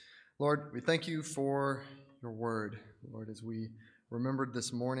Lord, we thank you for your word. Lord, as we remembered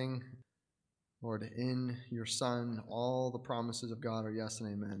this morning, Lord, in your Son, all the promises of God are yes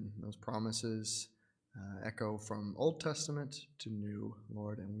and amen. Those promises echo from Old Testament to New,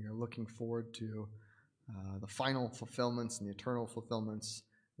 Lord, and we are looking forward to the final fulfillments and the eternal fulfillments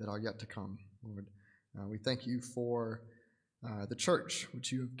that are yet to come, Lord. We thank you for the church,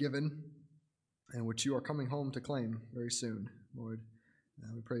 which you have given and which you are coming home to claim very soon, Lord.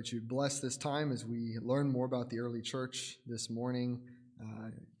 We pray that you bless this time as we learn more about the early church this morning,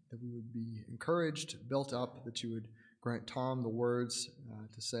 that we would be encouraged, built up, that you would grant Tom the words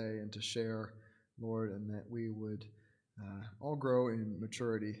to say and to share, Lord, and that we would all grow in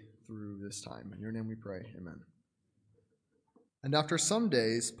maturity through this time. In your name we pray, amen. And after some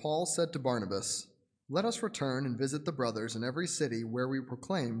days, Paul said to Barnabas, "Let us return and visit the brothers in every city where we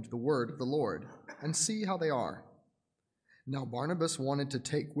proclaimed the word of the Lord, and see how they are." Now Barnabas wanted to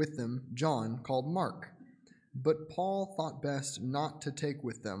take with them John, called Mark, but Paul thought best not to take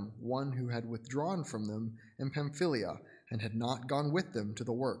with them one who had withdrawn from them in Pamphylia and had not gone with them to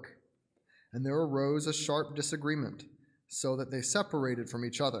the work. And there arose a sharp disagreement, so that they separated from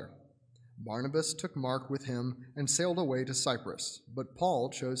each other. Barnabas took Mark with him and sailed away to Cyprus, but Paul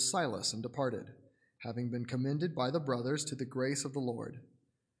chose Silas and departed, having been commended by the brothers to the grace of the Lord.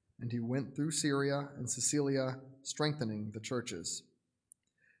 And he went through Syria and Cilicia, strengthening the churches.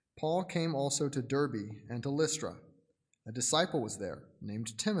 Paul came also to Derbe and to Lystra. A disciple was there,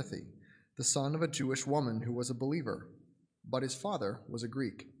 named Timothy, the son of a Jewish woman who was a believer, but his father was a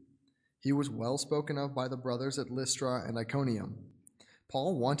Greek. He was well spoken of by the brothers at Lystra and Iconium.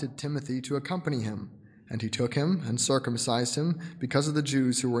 Paul wanted Timothy to accompany him, and he took him and circumcised him because of the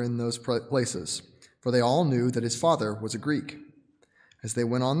Jews who were in those places, for they all knew that his father was a Greek. As they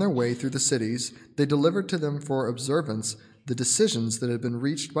went on their way through the cities, they delivered to them for observance the decisions that had been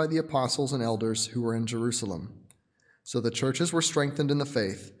reached by the apostles and elders who were in Jerusalem. So the churches were strengthened in the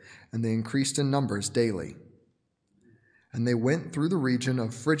faith, and they increased in numbers daily. And they went through the region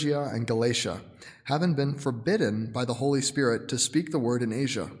of Phrygia and Galatia, having been forbidden by the Holy Spirit to speak the word in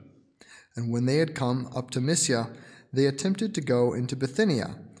Asia. And when they had come up to Mysia, they attempted to go into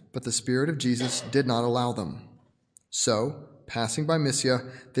Bithynia, but the Spirit of Jesus did not allow them. So, passing by Mysia,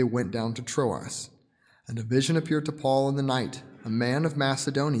 they went down to Troas. And a vision appeared to Paul in the night. A man of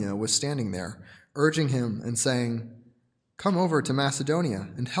Macedonia was standing there, urging him and saying, "Come over to Macedonia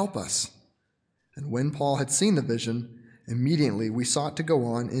and help us." And when Paul had seen the vision, immediately we sought to go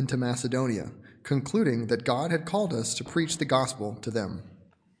on into Macedonia, concluding that God had called us to preach the gospel to them.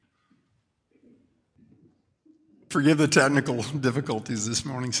 Forgive the technical difficulties this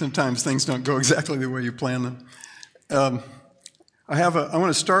morning. Sometimes things don't go exactly the way you plan them. I want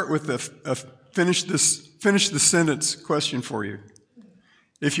to start with a finish the sentence question for you.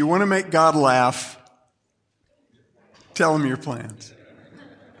 If you want to make God laugh, tell him your plans.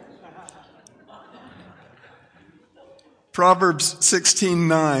 Proverbs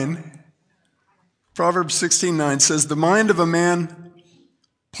 16:9 says, "The mind of a man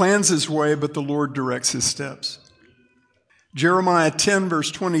plans his way, but the Lord directs his steps." Jeremiah 10,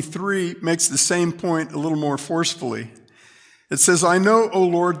 verse 23 makes the same point a little more forcefully. It says, "I know, O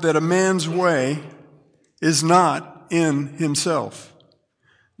Lord, that a man's way is not in himself,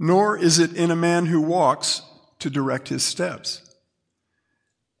 nor is it in a man who walks to direct his steps."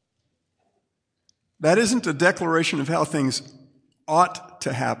 That isn't a declaration of how things ought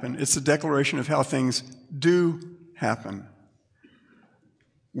to happen. It's a declaration of how things do happen.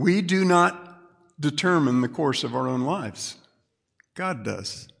 We do not determine the course of our own lives. God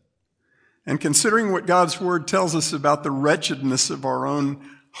does. And considering what God's word tells us about the wretchedness of our own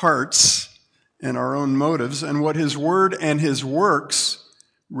hearts and our own motives, and what his word and his works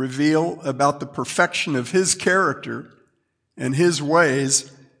reveal about the perfection of his character and his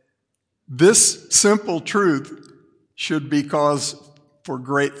ways, this simple truth should be cause for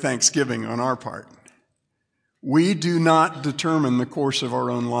great thanksgiving on our part. We do not determine the course of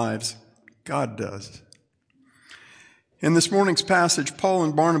our own lives. God does. In this morning's passage, Paul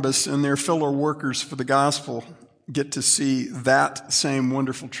and Barnabas and their fellow workers for the gospel get to see that same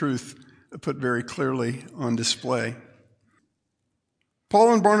wonderful truth put very clearly on display.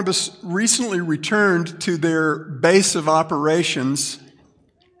 Paul and Barnabas recently returned to their base of operations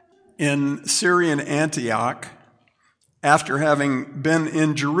in Syrian Antioch after having been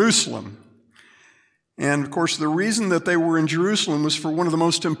in Jerusalem. And of course, the reason that they were in Jerusalem was for one of the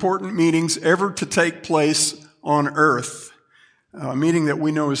most important meetings ever to take place on earth, a meeting that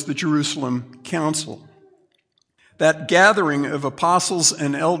we know as the Jerusalem Council. That gathering of apostles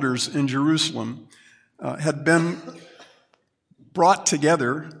and elders in Jerusalem had been brought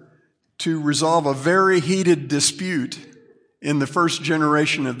together to resolve a very heated dispute in the first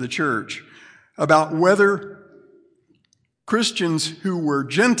generation of the church about whether Christians who were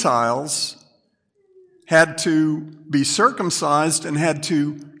Gentiles had to be circumcised and had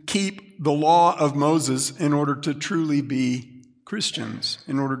to keep the law of Moses in order to truly be Christians,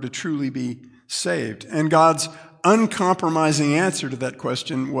 in order to truly be saved. And God's uncompromising answer to that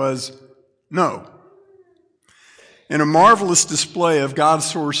question was no. In a marvelous display of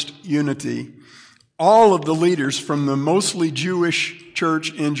God-sourced unity, all of the leaders from the mostly Jewish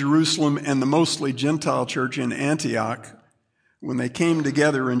church in Jerusalem and the mostly Gentile church in Antioch, when they came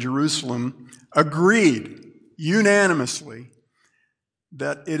together in Jerusalem, agreed unanimously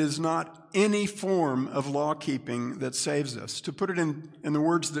that it is not any form of law-keeping that saves us. To put it in the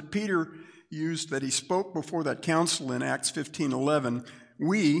words that Peter used, that he spoke before that council in Acts 15:11,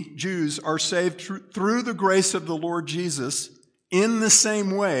 we, Jews, are saved through the grace of the Lord Jesus in the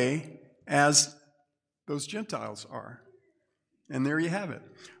same way as those Gentiles are. And there you have it.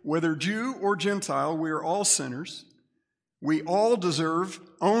 Whether Jew or Gentile, we are all sinners. We all deserve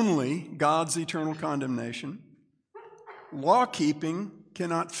only God's eternal condemnation. Law-keeping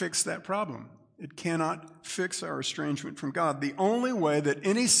cannot fix that problem. It cannot fix our estrangement from God. The only way that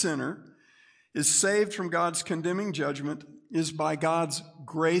any sinner is saved from God's condemning judgment is by God's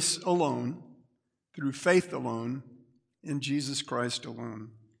grace alone, through faith alone, in Jesus Christ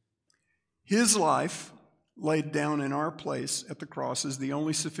alone. His life, laid down in our place at the cross, is the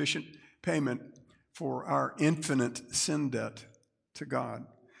only sufficient payment for our infinite sin debt to God.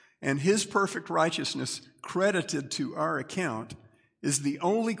 And His perfect righteousness credited to our account is the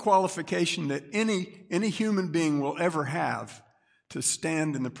only qualification that any human being will ever have to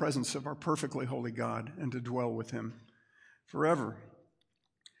stand in the presence of our perfectly holy God and to dwell with Him forever.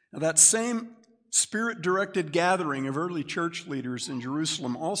 Now, that same Spirit-directed gathering of early church leaders in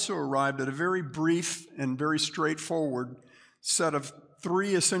Jerusalem also arrived at a very brief and very straightforward set of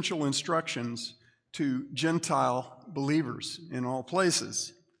 3 essential instructions to Gentile believers in all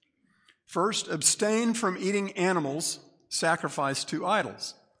places. First, abstain from eating animals sacrificed to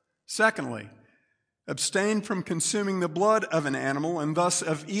idols. Secondly, abstain from consuming the blood of an animal and thus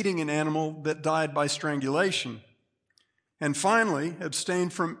of eating an animal that died by strangulation. And finally, abstain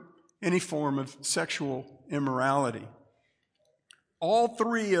from any form of sexual immorality. All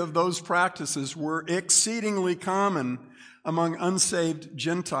 3 of those practices were exceedingly common among unsaved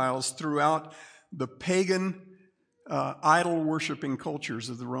Gentiles throughout the pagan, idol-worshiping cultures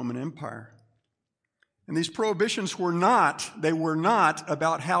of the Roman Empire. And these prohibitions were not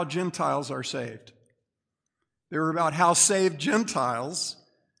about how Gentiles are saved. They were about how saved Gentiles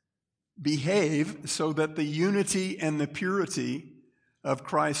behave so that the unity and the purity of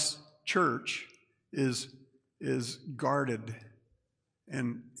Christ's church is guarded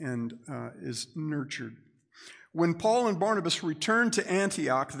and is nurtured. When Paul and Barnabas returned to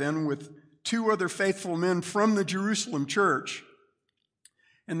Antioch then with 2 other faithful men from the Jerusalem church,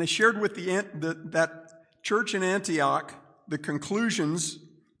 and they shared with that church in Antioch the conclusions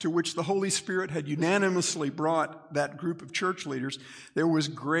to which the Holy Spirit had unanimously brought that group of church leaders, there was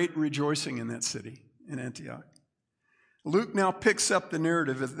great rejoicing in that city, in Antioch. Luke now picks up the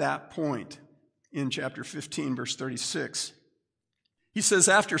narrative at that point in chapter 15, verse 36. He says,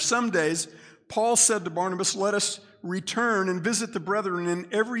 after some days, Paul said to Barnabas, let us return and visit the brethren in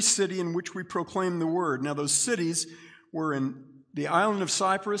every city in which we proclaim the word. Now, those cities were in the island of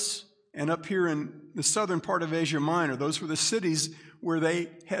Cyprus and up here in the southern part of Asia Minor. Those were the cities where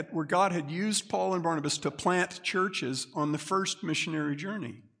God had used Paul and Barnabas to plant churches on the first missionary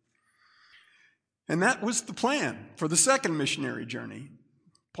journey. And that was the plan for the second missionary journey.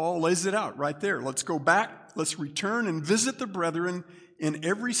 Paul lays it out right there. Let's go back, let's return and visit the brethren in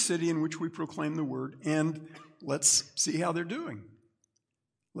every city in which we proclaim the word, and let's see how they're doing.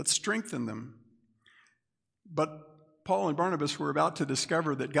 Let's strengthen them. But Paul and Barnabas were about to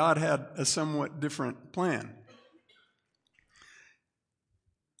discover that God had a somewhat different plan.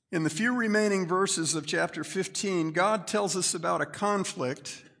 In the few remaining verses of chapter 15, God tells us about a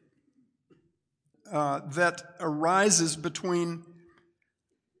conflict that arises between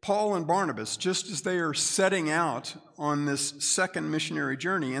Paul and Barnabas, just as they are setting out on this second missionary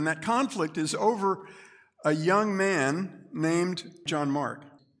journey. And that conflict is over a young man named John Mark.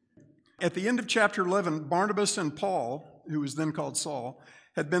 At the end of chapter 11, Barnabas and Paul, who was then called Saul,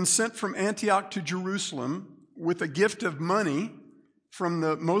 had been sent from Antioch to Jerusalem with a gift of money from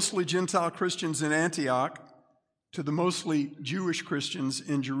the mostly Gentile Christians in Antioch to the mostly Jewish Christians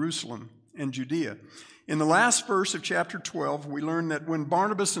in Jerusalem and Judea. In the last verse of chapter 12, we learn that when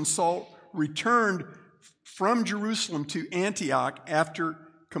Barnabas and Saul returned from Jerusalem to Antioch after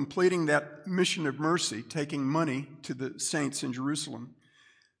completing that mission of mercy, taking money to the saints in Jerusalem,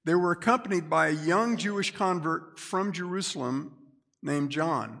 they were accompanied by a young Jewish convert from Jerusalem named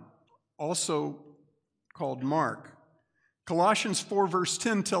John, also called Mark. Colossians 4 verse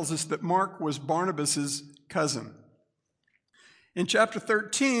 10 tells us that Mark was Barnabas' cousin. In chapter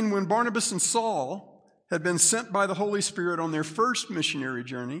 13, when Barnabas and Saul had been sent by the Holy Spirit on their first missionary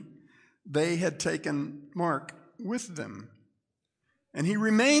journey, they had taken Mark with them. And he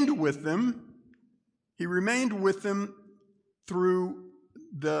remained with them. He remained with them through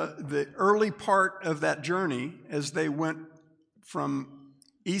the early part of that journey as they went from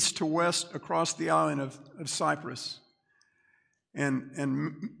east to west across the island of Cyprus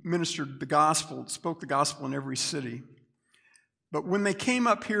and ministered the gospel, spoke the gospel in every city. But when they came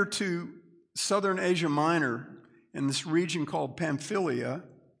up here to southern Asia Minor in this region called Pamphylia,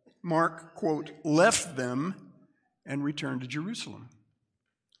 Mark, quote, left them and returned to Jerusalem.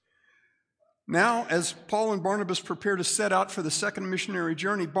 Now, as Paul and Barnabas prepare to set out for the second missionary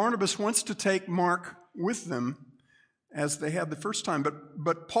journey, Barnabas wants to take Mark with them as they had the first time.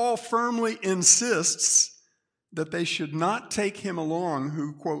 But Paul firmly insists that they should not take him along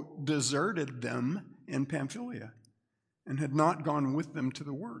who, quote, deserted them in Pamphylia and had not gone with them to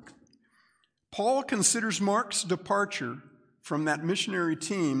the work. Paul considers Mark's departure from that missionary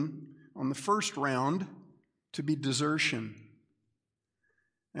team on the first round to be desertion.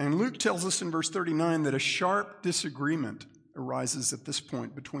 And Luke tells us in verse 39 that a sharp disagreement arises at this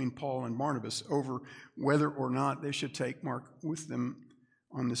point between Paul and Barnabas over whether or not they should take Mark with them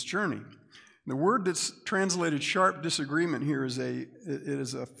on this journey. The word that's translated sharp disagreement here is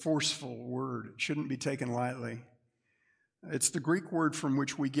a forceful word. It shouldn't be taken lightly. It's the Greek word from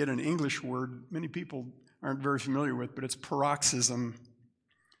which we get an English word many people aren't very familiar with, but it's paroxysm.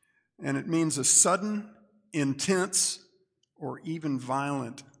 And it means a sudden, intense, or even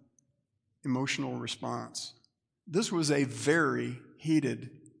violent emotional response. This was a very heated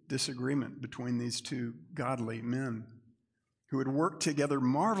disagreement between these two godly men who had worked together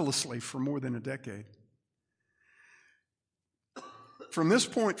marvelously for more than a decade. From this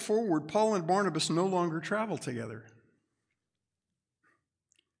point forward, Paul and Barnabas no longer travel together.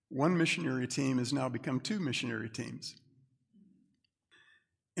 One missionary team has now become two missionary teams.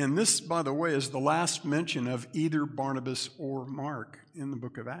 And this, by the way, is the last mention of either Barnabas or Mark in the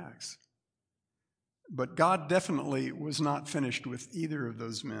book of Acts. But God definitely was not finished with either of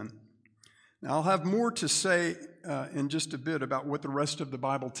those men. Now, I'll have more to say in just a bit about what the rest of the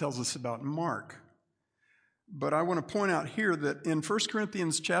Bible tells us about Mark. But I want to point out here that in 1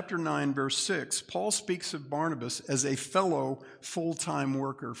 Corinthians chapter 9, verse 6, Paul speaks of Barnabas as a fellow full-time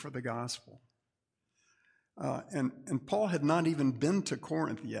worker for the gospel. And Paul had not even been to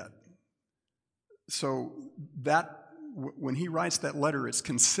Corinth yet. So that when he writes that letter, it's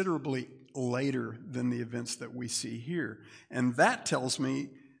considerably later than the events that we see here. And that tells me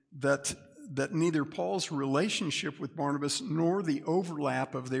that neither Paul's relationship with Barnabas nor the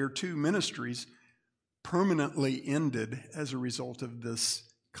overlap of their two ministries permanently ended as a result of this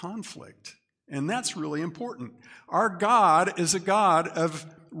conflict. And that's really important. Our God is a God of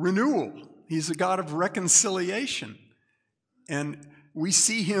renewal. He's a God of reconciliation. And we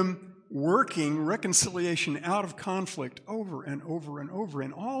see him working reconciliation out of conflict over and over and over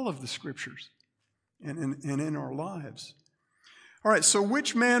in all of the scriptures and in our lives. All right, so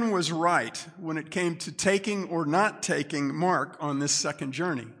which man was right when it came to taking or not taking Mark on this second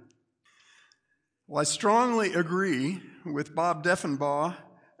journey? Well, I strongly agree with Bob Deffenbaugh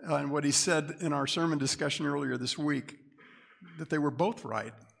and what he said in our sermon discussion earlier this week, that they were both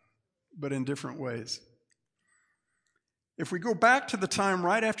right, but in different ways. If we go back to the time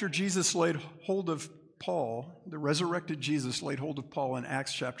right after Jesus laid hold of Paul, the resurrected Jesus laid hold of Paul in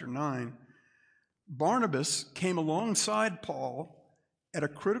Acts chapter 9, Barnabas came alongside Paul at a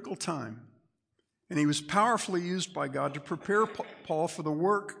critical time, and he was powerfully used by God to prepare Paul for the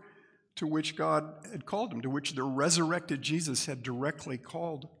work to which God had called him, to which the resurrected Jesus had directly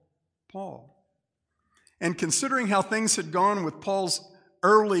called Paul. And considering how things had gone with Paul's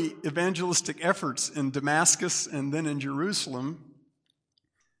early evangelistic efforts in Damascus and then in Jerusalem,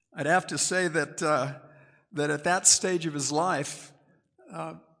 I'd have to say that at that stage of his life,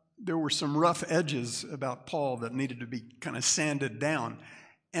 there were some rough edges about Paul that needed to be kind of sanded down.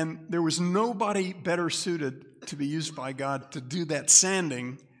 And there was nobody better suited to be used by God to do that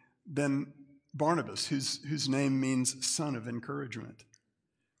sanding than Barnabas, whose name means son of encouragement.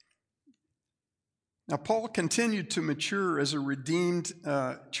 Now, Paul continued to mature as a redeemed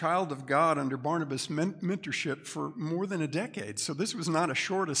child of God under Barnabas' mentorship for more than a decade. So this was not a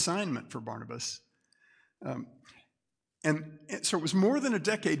short assignment for Barnabas. And so it was more than a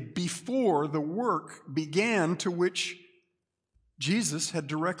decade before the work began to which Jesus had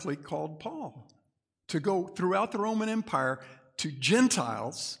directly called Paul to go throughout the Roman Empire to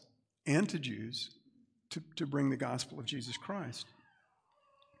Gentiles and to Jews to bring the gospel of Jesus Christ.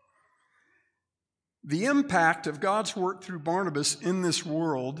 The impact of God's work through Barnabas in this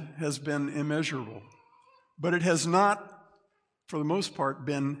world has been immeasurable, but it has not, for the most part,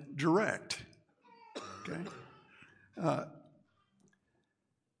 been direct. Okay?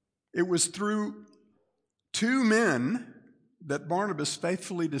 It was through two men that Barnabas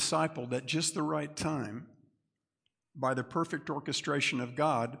faithfully discipled at just the right time by the perfect orchestration of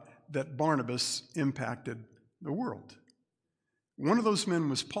God that Barnabas impacted the world. One of those men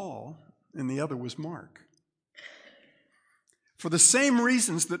was Paul, and the other was Mark. For the same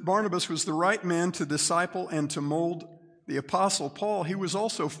reasons that Barnabas was the right man to disciple and to mold the Apostle Paul, he was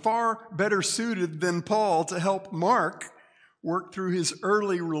also far better suited than Paul to help Mark work through his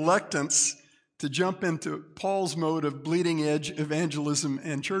early reluctance to jump into Paul's mode of bleeding edge evangelism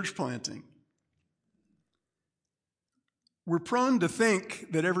and church planting. We're prone to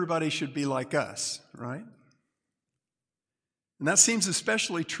think that everybody should be like us, right? And that seems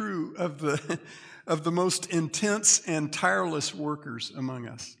especially true of the most intense and tireless workers among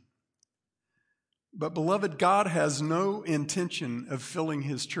us. But beloved, God has no intention of filling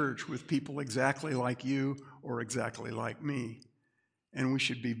his church with people exactly like you or exactly like me. And we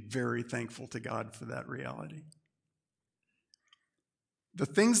should be very thankful to God for that reality. The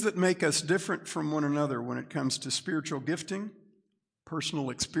things that make us different from one another when it comes to spiritual gifting, personal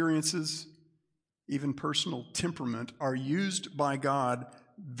experiences, even personal temperament, are used by God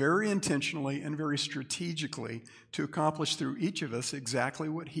very intentionally and very strategically to accomplish through each of us exactly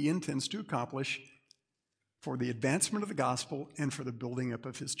what he intends to accomplish for the advancement of the gospel and for the building up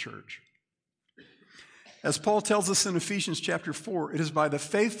of his church. As Paul tells us in Ephesians chapter 4, it is by the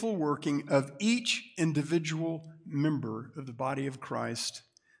faithful working of each individual member of the body of Christ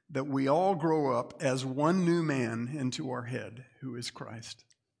that we all grow up as one new man into our head, who is Christ.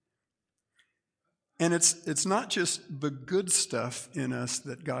 And it's not just the good stuff in us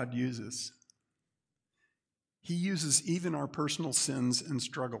that God uses. He uses even our personal sins and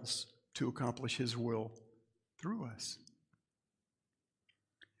struggles to accomplish his will through us.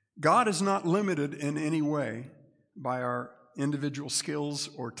 God is not limited in any way by our individual skills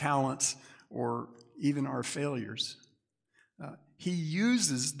or talents or even our failures. He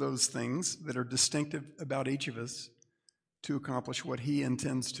uses those things that are distinctive about each of us to accomplish what he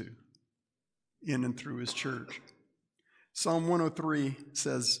intends to in and through his church. Psalm 103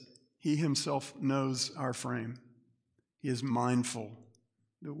 says, he himself knows our frame. He is mindful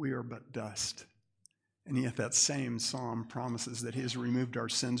that we are but dust. And yet that same psalm promises that he has removed our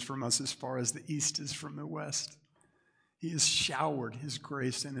sins from us as far as the east is from the west. He has showered his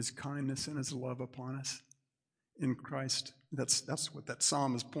grace and his kindness and his love upon us in Christ. That's what that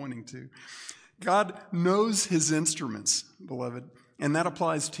psalm is pointing to. God knows his instruments, beloved, and that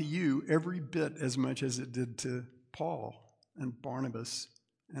applies to you every bit as much as it did to Paul and Barnabas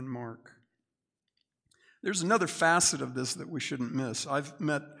and Mark. There's another facet of this that we shouldn't miss. I've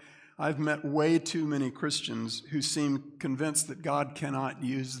met way too many Christians who seem convinced that God cannot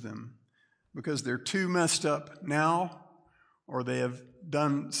use them because they're too messed up now, or they have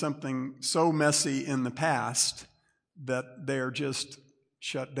done something so messy in the past that they are just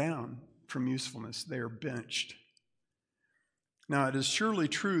shut down from usefulness. They are benched. Now, it is surely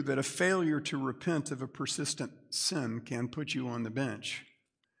true that a failure to repent of a persistent sin can put you on the bench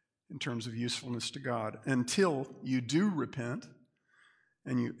in terms of usefulness to God until you do repent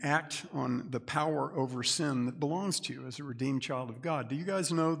and you act on the power over sin that belongs to you as a redeemed child of God. Do you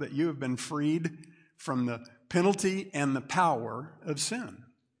guys know that you have been freed from the penalty and the power of sin?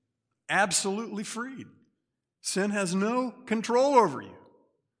 Absolutely freed. Sin has no control over you.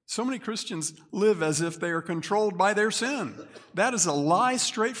 So many Christians live as if they are controlled by their sin. That is a lie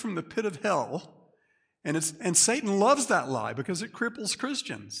straight from the pit of hell. And Satan loves that lie because it cripples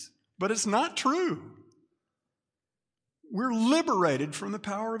Christians. But it's not true. We're liberated from the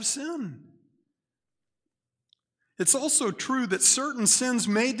power of sin. It's also true that certain sins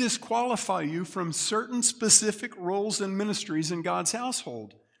may disqualify you from certain specific roles and ministries in God's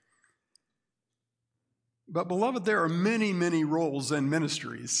household. But beloved, there are many, many roles and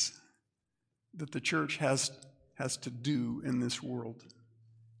ministries that the church has to do in this world,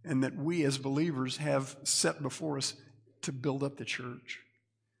 and that we as believers have set before us to build up the church.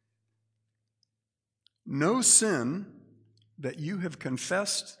 No sin that you have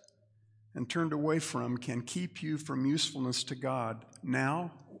confessed and turned away from can keep you from usefulness to God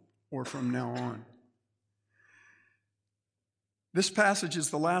now or from now on. This passage is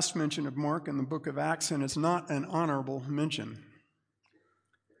the last mention of Mark in the book of Acts, and it's not an honorable mention.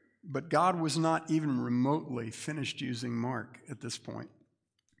 But God was not even remotely finished using Mark at this point.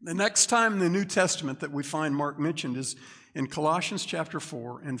 The next time in the New Testament that we find Mark mentioned is in Colossians chapter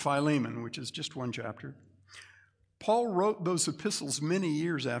 4 and Philemon, which is just one chapter. Paul wrote those epistles many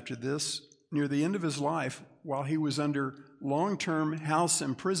years after this, near the end of his life, while he was under long-term house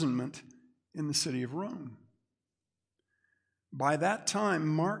imprisonment in the city of Rome. By that time,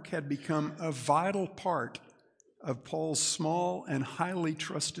 Mark had become a vital part of Paul's small and highly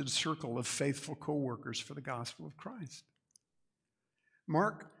trusted circle of faithful co-workers for the gospel of Christ.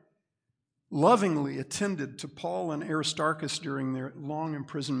 Mark lovingly attended to Paul and Aristarchus during their long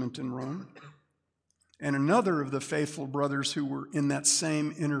imprisonment in Rome. And another of the faithful brothers who were in that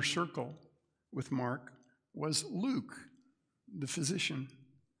same inner circle with Mark was Luke, the physician,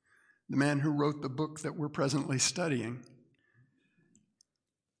 the man who wrote the book that we're presently studying.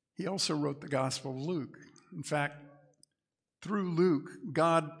 He also wrote the Gospel of Luke. In fact, through Luke,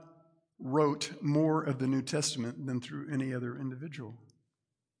 God wrote more of the New Testament than through any other individual.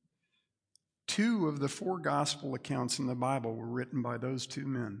 2 of the 4 gospel accounts in the Bible were written by those 2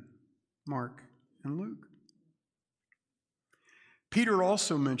 men, Mark and Luke. Peter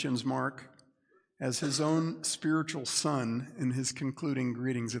also mentions Mark as his own spiritual son in his concluding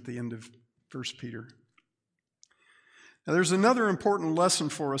greetings at the end of 1 Peter. Now, there's another important lesson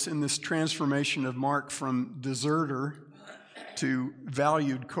for us in this transformation of Mark from deserter to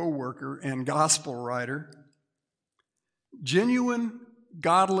valued co-worker and gospel writer. Genuine,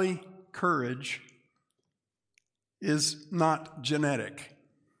 godly courage is not genetic.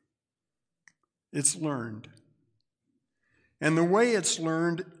 It's learned. And the way it's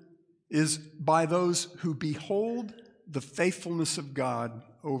learned is by those who behold the faithfulness of God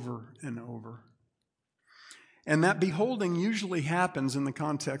over and over. And that beholding usually happens in the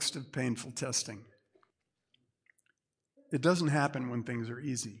context of painful testing. It doesn't happen when things are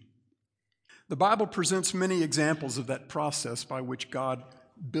easy. The Bible presents many examples of that process by which God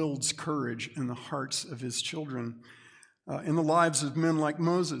builds courage in the hearts of his children, in the lives of men like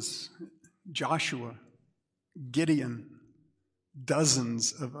Moses, Joshua, Gideon,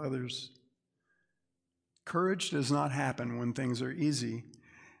 dozens of others. Courage does not happen when things are easy.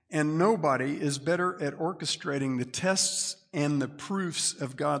 And nobody is better at orchestrating the tests and the proofs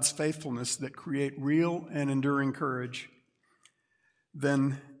of God's faithfulness that create real and enduring courage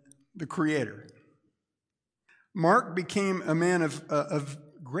than the Creator. Mark became a man of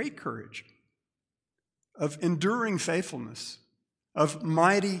great courage, of enduring faithfulness, of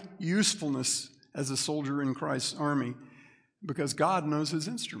mighty usefulness as a soldier in Christ's army, because God knows his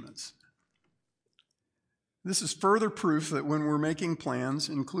instruments. This is further proof that when we're making plans,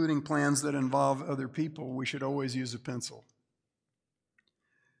 including plans that involve other people, we should always use a pencil.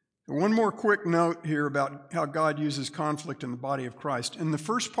 One more quick note here about how God uses conflict in the body of Christ. In the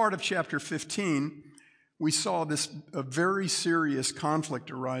first part of chapter 15, we saw a very serious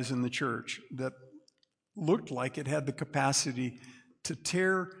conflict arise in the church that looked like it had the capacity to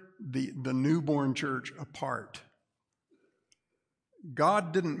tear the newborn church apart.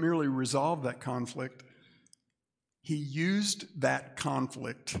 God didn't merely resolve that conflict. He used that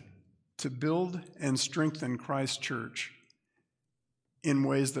conflict to build and strengthen Christ's church in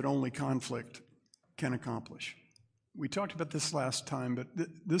ways that only conflict can accomplish. We talked about this last time, but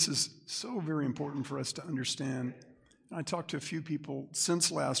this is so very important for us to understand. I talked to a few people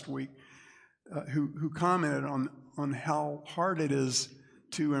since last week who commented on how hard it is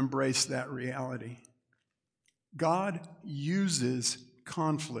to embrace that reality. God uses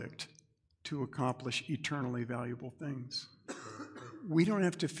conflict to accomplish eternally valuable things. We don't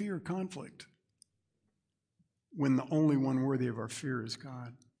have to fear conflict when the only one worthy of our fear is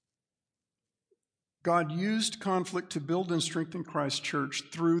God. God used conflict to build and strengthen Christ's church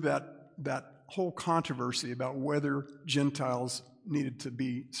through that whole controversy about whether Gentiles needed to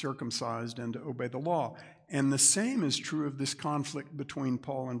be circumcised and to obey the law. And the same is true of this conflict between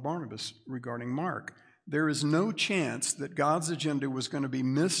Paul and Barnabas regarding Mark. There is no chance that God's agenda was going to be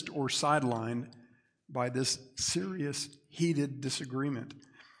missed or sidelined by this serious, heated disagreement,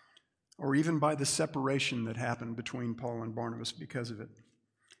 or even by the separation that happened between Paul and Barnabas because of it.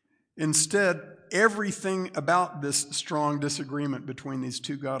 Instead, everything about this strong disagreement between these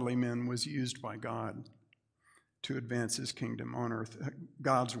two godly men was used by God to advance his kingdom on earth,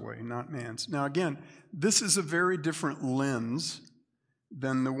 God's way, not man's. Now again, this is a very different lens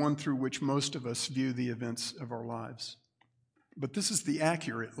than the one through which most of us view the events of our lives. But this is the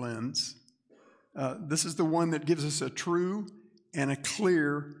accurate lens. This is the one that gives us a true and a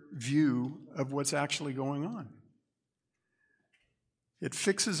clear view of what's actually going on. It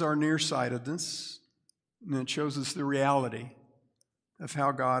fixes our nearsightedness, and it shows us the reality of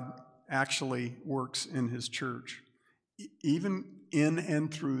how God actually works in His church, even in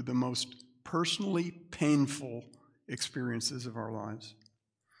and through the most personally painful experiences of our lives.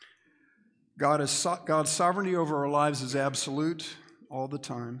 God's sovereignty over our lives is absolute all the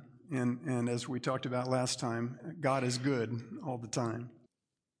time, and as we talked about last time, God is good all the time.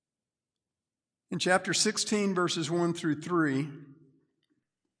 In chapter 16, verses 1 through 3,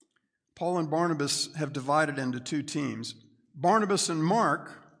 Paul and Barnabas have divided into two teams. Barnabas and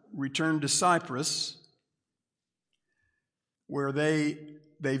Mark returned to Cyprus, where they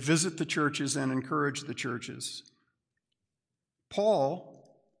visit the churches and encourage the churches. Paul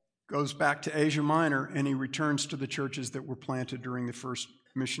goes back to Asia Minor, and he returns to the churches that were planted during the first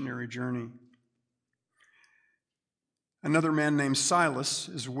missionary journey. Another man named Silas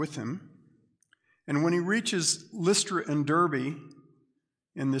is with him, and when he reaches Lystra and Derbe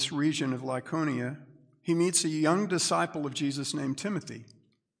in this region of Lycaonia, he meets a young disciple of Jesus named Timothy.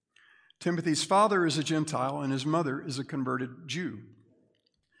 Timothy's father is a Gentile, and his mother is a converted Jew.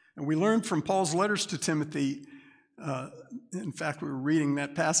 And we learned from Paul's letters to Timothy, in fact, we were reading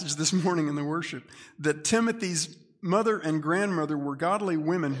that passage this morning in the worship, that Timothy's mother and grandmother were godly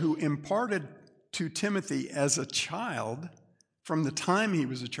women who imparted to Timothy as a child, from the time he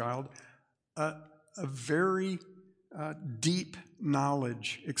was a child, a very deep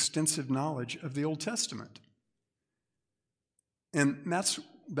knowledge, extensive knowledge of the Old Testament. And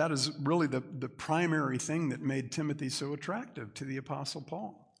that is really the primary thing that made Timothy so attractive to the Apostle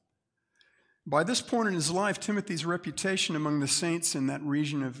Paul. By this point in his life, Timothy's reputation among the saints in that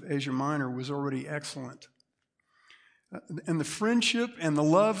region of Asia Minor was already excellent. And the friendship and the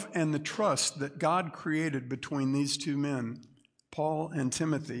love and the trust that God created between these two men, Paul and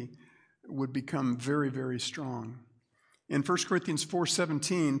Timothy, would become very, very strong. In 1 Corinthians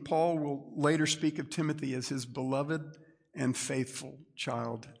 4:17, Paul will later speak of Timothy as his beloved and faithful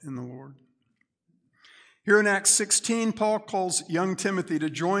child in the Lord. Here in Acts 16, Paul calls young Timothy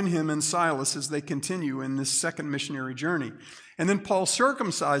to join him and Silas as they continue in this second missionary journey. And then Paul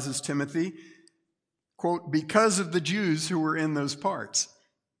circumcises Timothy, quote, because of the Jews who were in those parts.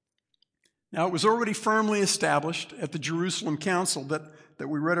 Now, it was already firmly established at the Jerusalem Council that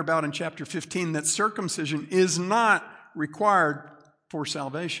we read about in chapter 15 that circumcision is not required for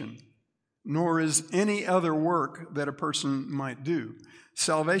salvation, nor is any other work that a person might do.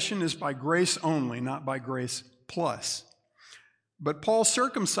 Salvation is by grace only, not by grace plus. But Paul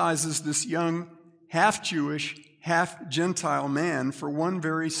circumcises this young, half-Jewish, half-Gentile man for one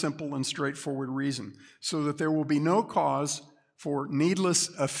very simple and straightforward reason, so that there will be no cause for needless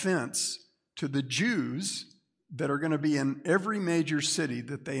offense to the Jews that are going to be in every major city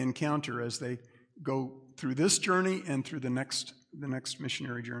that they encounter as they go through this journey and through the next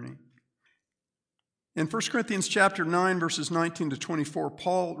missionary journey. In 1 Corinthians chapter 9, verses 19 to 24,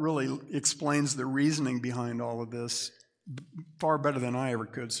 Paul really explains the reasoning behind all of this far better than I ever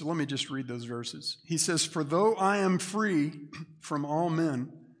could. So let me just read those verses. He says, "For though I am free from all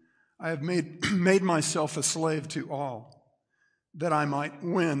men, I have made myself a slave to all, that I might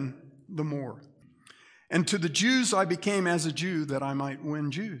win the more. And to the Jews I became as a Jew, that I might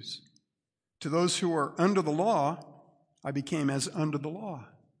win Jews. To those who are under the law, I became as under the law,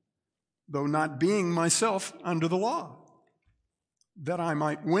 though not being myself under the law, that I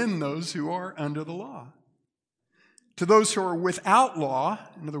might win those who are under the law. To those who are without law,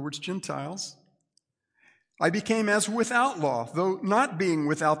 in other words, Gentiles, I became as without law, though not being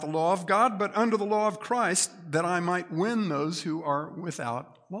without the law of God, but under the law of Christ, that I might win those who are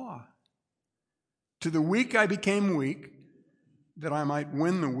without law. To the weak I became weak, that I might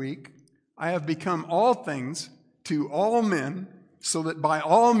win the weak. I have become all things to all men, so that by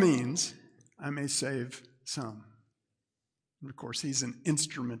all means I may save some." And of course, he's an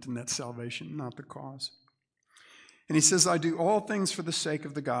instrument in that salvation, not the cause. And he says, "I do all things for the sake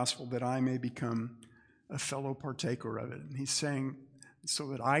of the gospel, that I may become a fellow partaker of it." And he's saying, so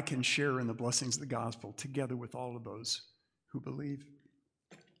that I can share in the blessings of the gospel together with all of those who believe.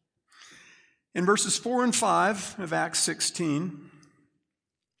 In verses 4 and 5 of Acts 16,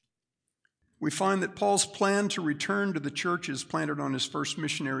 we find that Paul's plan to return to the churches planted on his first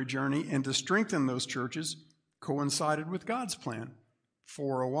missionary journey and to strengthen those churches coincided with God's plan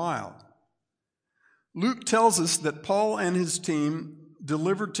for a while. Luke tells us that Paul and his team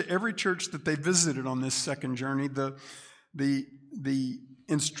delivered to every church that they visited on this second journey the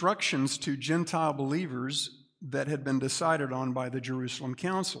instructions to Gentile believers that had been decided on by the Jerusalem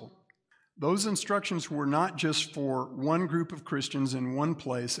Council. Those instructions were not just for one group of Christians in one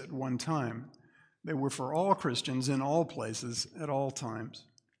place at one time. They were for all Christians in all places at all times.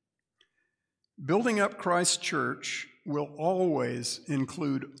 Building up Christ's church will always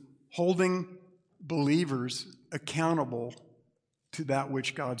include holding believers accountable to that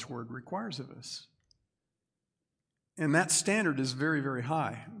which God's word requires of us. And that standard is very, very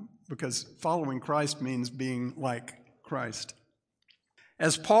high, because following Christ means being like Christ.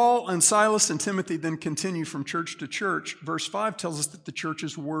 As Paul and Silas and Timothy then continue from church to church, verse 5 tells us that the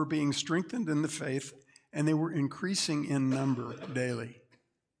churches were being strengthened in the faith and they were increasing in number daily.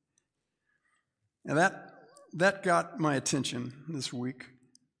 Now that got my attention this week.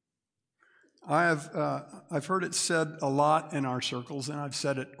 I've heard it said a lot in our circles, and I've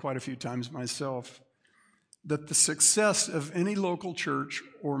said it quite a few times myself, that the success of any local church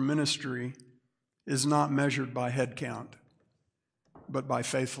or ministry is not measured by head count, but by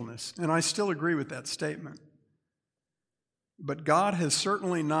faithfulness. And I still agree with that statement. But God has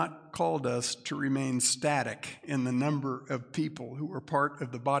certainly not called us to remain static in the number of people who are part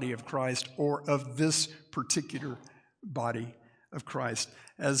of the body of Christ or of this particular body of Christ.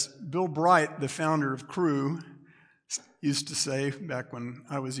 As Bill Bright, the founder of Cru, used to say back when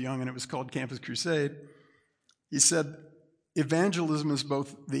I was young and it was called Campus Crusade, he said, evangelism is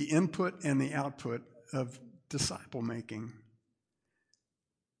both the input and the output of disciple making.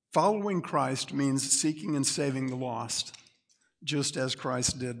 Following Christ means seeking and saving the lost, just as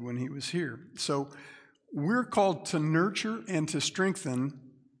Christ did when he was here. So we're called to nurture and to strengthen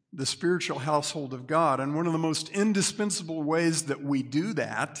the spiritual household of God. And one of the most indispensable ways that we do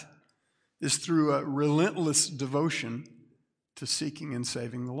that is through a relentless devotion to seeking and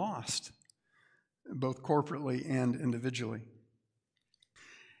saving the lost, both corporately and individually.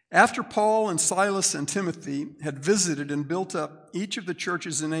 After Paul and Silas and Timothy had visited and built up each of the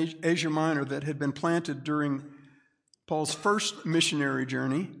churches in Asia Minor that had been planted during Paul's first missionary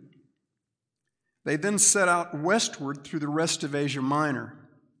journey, they then set out westward through the rest of Asia Minor.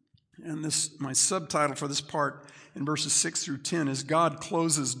 And my subtitle for this part in verses 6 through 10 is God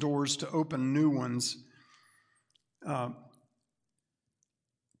closes doors to open new ones.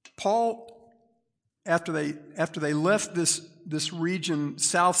 Paul, after they left this region,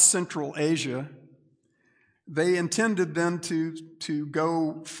 South Central Asia, they intended then to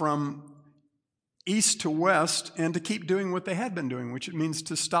go from east to west and to keep doing what they had been doing, which it means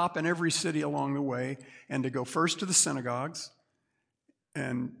to stop in every city along the way and to go first to the synagogues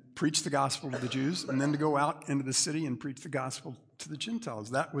and preach the gospel to the Jews, and then to go out into the city and preach the gospel to the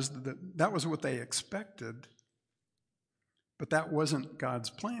Gentiles. That was what they expected, but that wasn't God's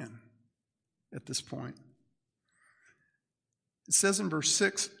plan at this point. It says in verse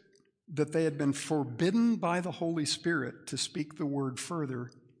 6 that they had been forbidden by the Holy Spirit to speak the word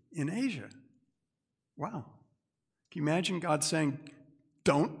further in Asia. Wow. Can you imagine God saying,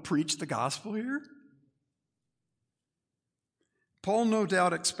 don't preach the gospel here? Paul no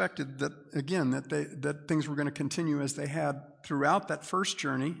doubt expected that, again, that things were going to continue as they had throughout that first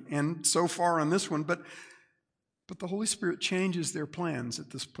journey and so far on this one, but the Holy Spirit changes their plans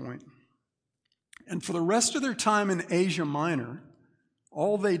at this point. And for the rest of their time in Asia Minor,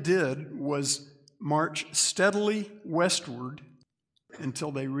 all they did was march steadily westward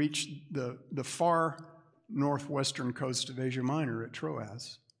until they reached the far northwestern coast of Asia Minor at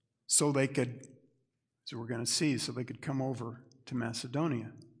Troas, so we're going to see, so they could come over to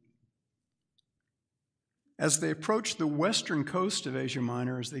Macedonia. As they approach the western coast of Asia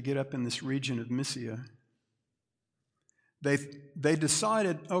Minor, as they get up in this region of Mysia, they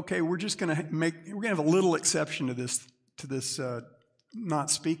decided, okay, we're going to have a little exception to this not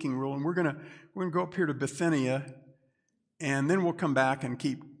speaking rule, and we're going to go up here to Bithynia, and then we'll come back and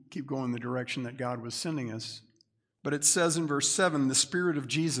keep going the direction that God was sending us. But it says in verse 7, the Spirit of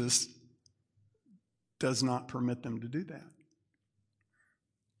Jesus does not permit them to do that.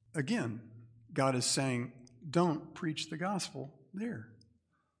 Again, God is saying, don't preach the gospel there.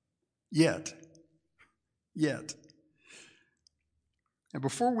 Yet. And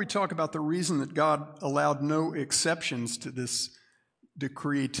before we talk about the reason that God allowed no exceptions to this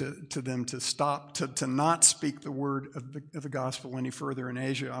decree to them to stop, to not speak the word of the gospel any further in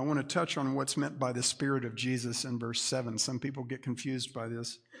Asia, I want to touch on what's meant by the Spirit of Jesus in verse 7. Some people get confused by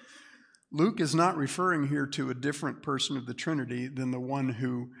this. Luke is not referring here to a different person of the Trinity than the one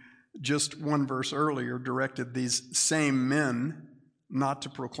who just one verse earlier directed these same men not to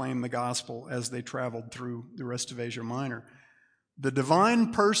proclaim the gospel as they traveled through the rest of Asia Minor. The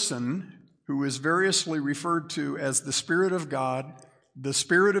divine person, who is variously referred to as the Spirit of God, the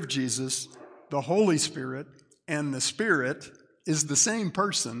Spirit of Jesus, the Holy Spirit, and the Spirit, is the same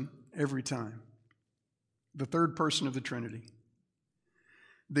person every time. The third person of the Trinity.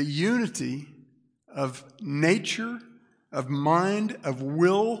 The unity of nature, of mind, of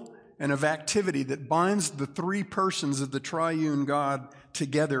will, and of activity that binds the three persons of the triune God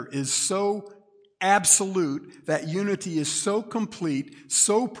together is so absolute, that unity is so complete,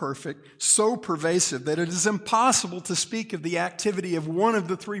 so perfect, so pervasive, that it is impossible to speak of the activity of one of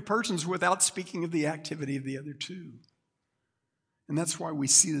the three persons without speaking of the activity of the other two. And that's why we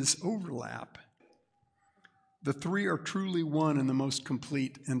see this overlap. The three are truly one in the most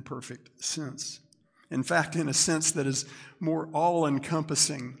complete and perfect sense. In fact, in a sense that is more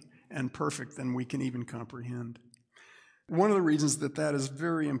all-encompassing and perfect than we can even comprehend. One of the reasons that that is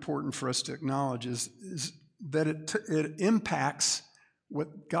very important for us to acknowledge is that it impacts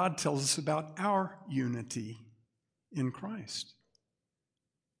what God tells us about our unity in Christ.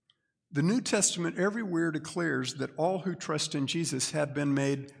 The New Testament everywhere declares that all who trust in Jesus have been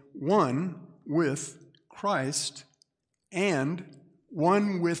made one with Christ and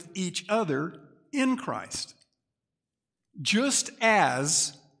one with each other in Christ, just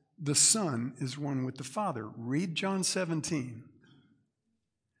as the Son is one with the Father. Read John 17.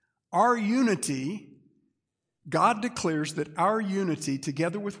 Our unity, God declares that our unity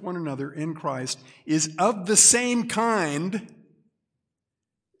together with one another in Christ is of the same kind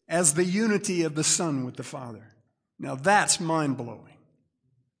as the unity of the Son with the Father. Now that's mind-blowing.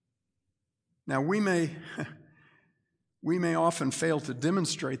 Now we may often fail to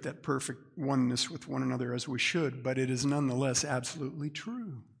demonstrate that perfect oneness with one another as we should, but it is nonetheless absolutely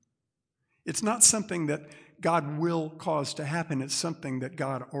true. It's not something that God will cause to happen. It's something that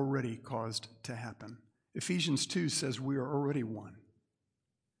God already caused to happen. Ephesians 2 says we are already one.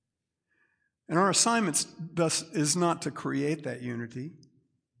 And our assignment thus is not to create that unity.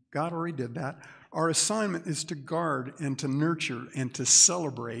 God already did that. Our assignment is to guard and to nurture and to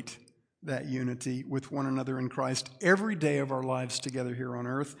celebrate that unity with one another in Christ every day of our lives together here on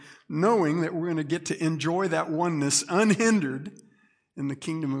earth, knowing that we're going to get to enjoy that oneness unhindered in the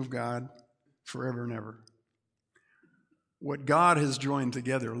kingdom of God forever and ever. What God has joined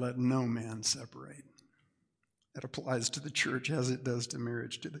together, let no man separate. That applies to the church as it does to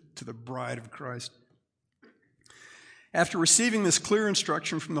marriage, to the bride of Christ. After receiving this clear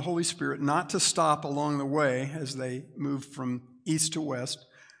instruction from the Holy Spirit not to stop along the way as they moved from east to west,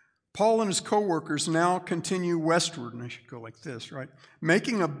 Paul and his co-workers now continue westward, and I should go like this, right?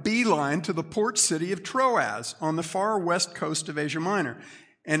 Making a beeline to the port city of Troas on the far west coast of Asia Minor.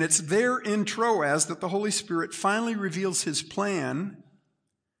 And it's there in Troas that the Holy Spirit finally reveals his plan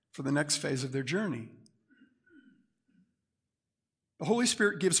for the next phase of their journey. The Holy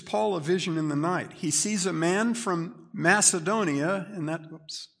Spirit gives Paul a vision in the night. He sees a man from Macedonia, and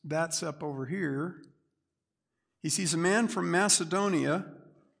that's up over here. He sees a man from Macedonia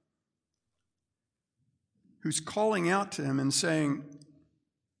who's calling out to him and saying,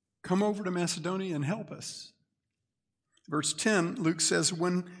 "Come over to Macedonia and help us." Verse 10, Luke says,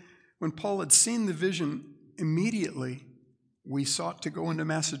 when Paul had seen the vision, immediately we sought to go into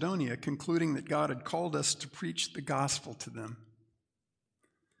Macedonia, concluding that God had called us to preach the gospel to them.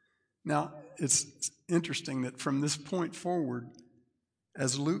 Now, it's interesting that from this point forward,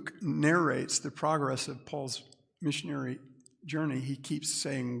 as Luke narrates the progress of Paul's missionary journey, he keeps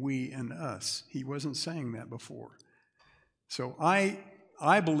saying we and us. He wasn't saying that before. So I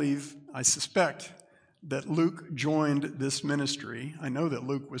suspect that Luke joined this ministry. I know that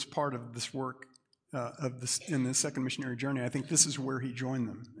Luke was part of this work in the second missionary journey. I think this is where he joined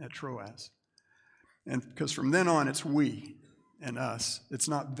them, at Troas. And because from then on, it's we and us. It's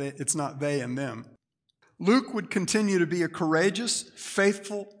not they and them. Luke would continue to be a courageous,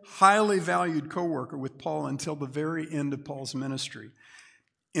 faithful, highly valued co-worker with Paul until the very end of Paul's ministry.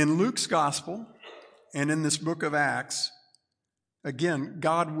 In Luke's gospel and in this book of Acts, again,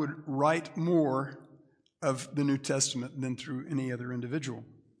 God would write more of the New Testament than through any other individual.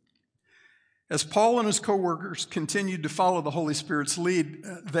 As Paul and his co-workers continued to follow the Holy Spirit's lead,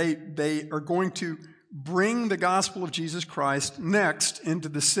 they are going to bring the gospel of Jesus Christ next into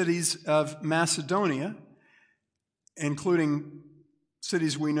the cities of Macedonia, including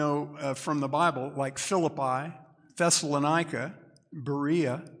cities we know from the Bible, like Philippi, Thessalonica,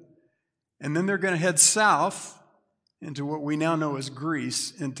 Berea, and then they're going to head south into what we now know as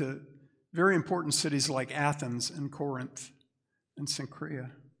Greece, into very important cities like Athens and Corinth and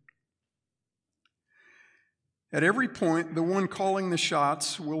Cenchrea. At every point, the one calling the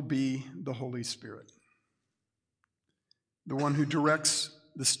shots will be the Holy Spirit, the one who directs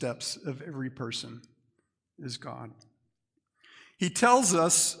the steps of every person is God. He tells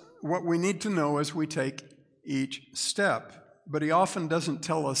us what we need to know as we take each step, but he often doesn't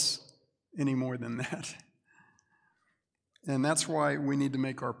tell us any more than that. And that's why we need to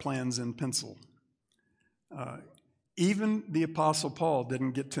make our plans in pencil Even the Apostle Paul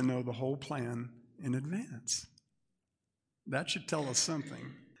didn't get to know the whole plan in advance. That should tell us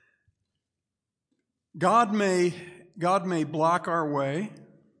something. God may block our way.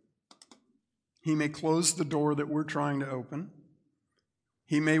 He may close the door that we're trying to open.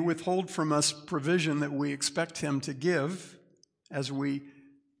 He may withhold from us provision that we expect Him to give as we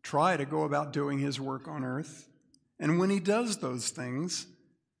try to go about doing His work on earth. And when He does those things,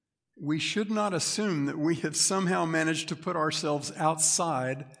 we should not assume that we have somehow managed to put ourselves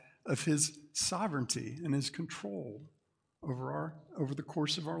outside of His sovereignty and His control over the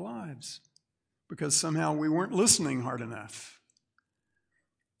course of our lives, because somehow we weren't listening hard enough.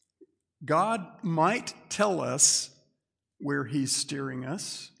 God might tell us where He's steering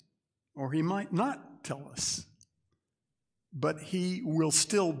us, or He might not tell us, but He will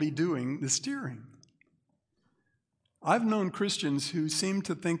still be doing the steering. I've known Christians who seem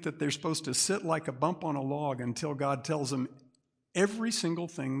to think that they're supposed to sit like a bump on a log until God tells them every single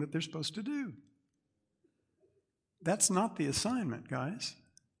thing that they're supposed to do. That's not the assignment, guys.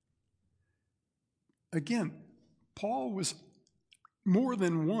 Again, Paul was more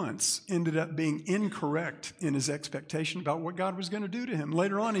than once ended up being incorrect in his expectation about what God was going to do to him.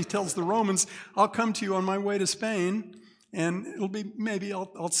 Later on, he tells the Romans, I'll come to you on my way to Spain, and it'll be maybe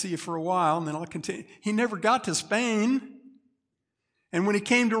I'll see you for a while, and then I'll continue. He never got to Spain. And when he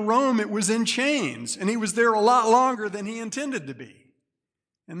came to Rome, it was in chains, and he was there a lot longer than he intended to be.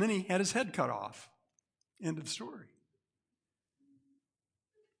 And then he had his head cut off. End of story.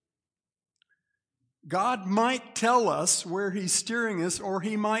 God might tell us where He's steering us, or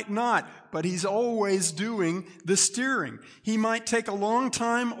He might not, but He's always doing the steering. He might take a long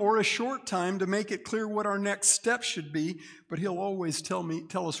time or a short time to make it clear what our next step should be, but He'll always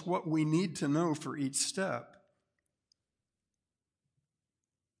tell us what we need to know for each step.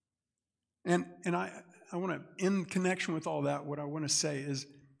 And I want to, in connection with all that, what I want to say is,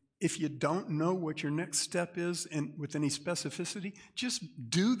 if you don't know what your next step is and with any specificity, just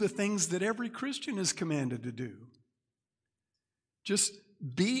do the things that every Christian is commanded to do. Just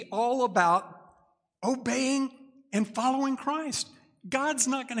be all about obeying and following Christ. God's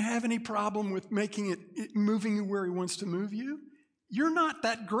not going to have any problem with moving you where He wants to move you. You're not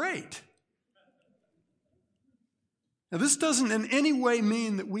that great. Now, this doesn't in any way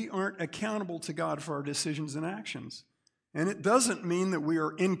mean that we aren't accountable to God for our decisions and actions. And it doesn't mean that we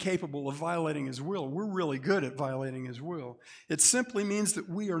are incapable of violating His will. We're really good at violating His will. It simply means that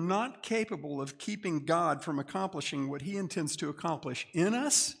we are not capable of keeping God from accomplishing what He intends to accomplish in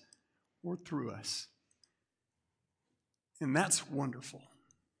us or through us. And that's wonderful.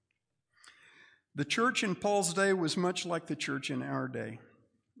 The church in Paul's day was much like the church in our day.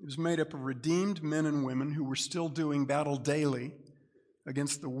 It was made up of redeemed men and women who were still doing battle daily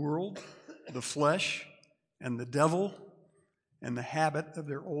against the world, the flesh, and the devil, and the habit of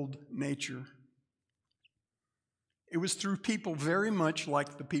their old nature. It was through people very much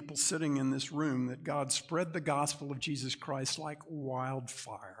like the people sitting in this room that God spread the gospel of Jesus Christ like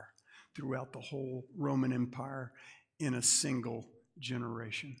wildfire throughout the whole Roman Empire in a single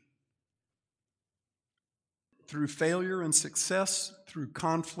generation. Through failure and success, through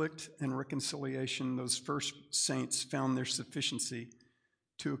conflict and reconciliation, those first saints found their sufficiency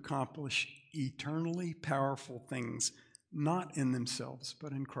to accomplish eternally powerful things, not in themselves,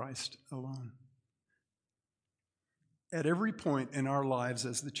 but in Christ alone. At every point in our lives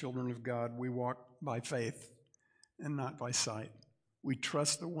as the children of God, we walk by faith and not by sight. We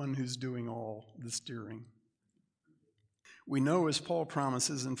trust the one who's doing all the steering. We know, as Paul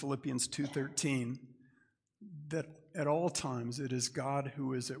promises in Philippians 2:13, that at all times it is God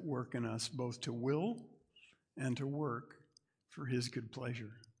who is at work in us, both to will and to work for His good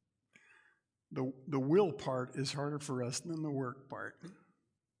pleasure. The will part is harder for us than the work part,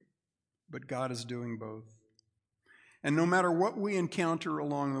 but God is doing both. And no matter what we encounter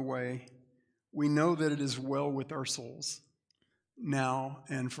along the way, we know that it is well with our souls, now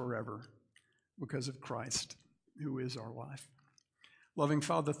and forever, because of Christ, who is our life. Loving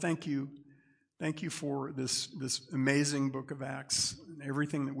Father, thank you. Thank you for this amazing book of Acts and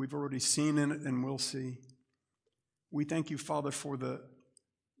everything that we've already seen in it and will see. We thank you, Father, for the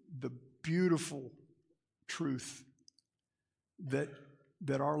beautiful truth that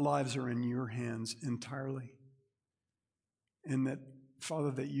our lives are in your hands entirely. And that,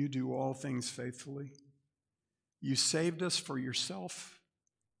 Father, that you do all things faithfully. You saved us for yourself.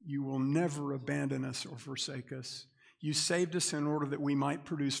 You will never abandon us or forsake us. You saved us in order that we might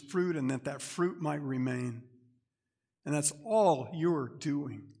produce fruit and that fruit might remain. And that's all you're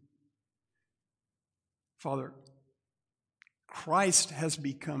doing. Father, Christ has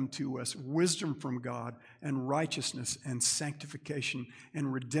become to us wisdom from God and righteousness and sanctification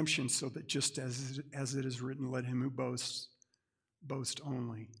and redemption, so that just as it is written, let him who boasts, boast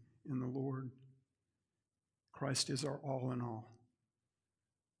only in the Lord. Christ is our all in all.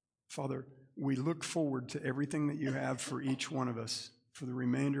 Father, we look forward to everything that you have for each one of us for the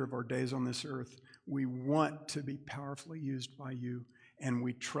remainder of our days on this earth. We want to be powerfully used by you, and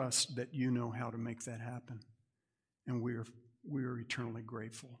we trust that you know how to make that happen. And we are eternally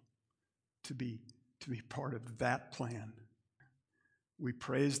grateful to be part of that plan. We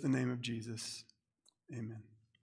praise the name of Jesus. Amen.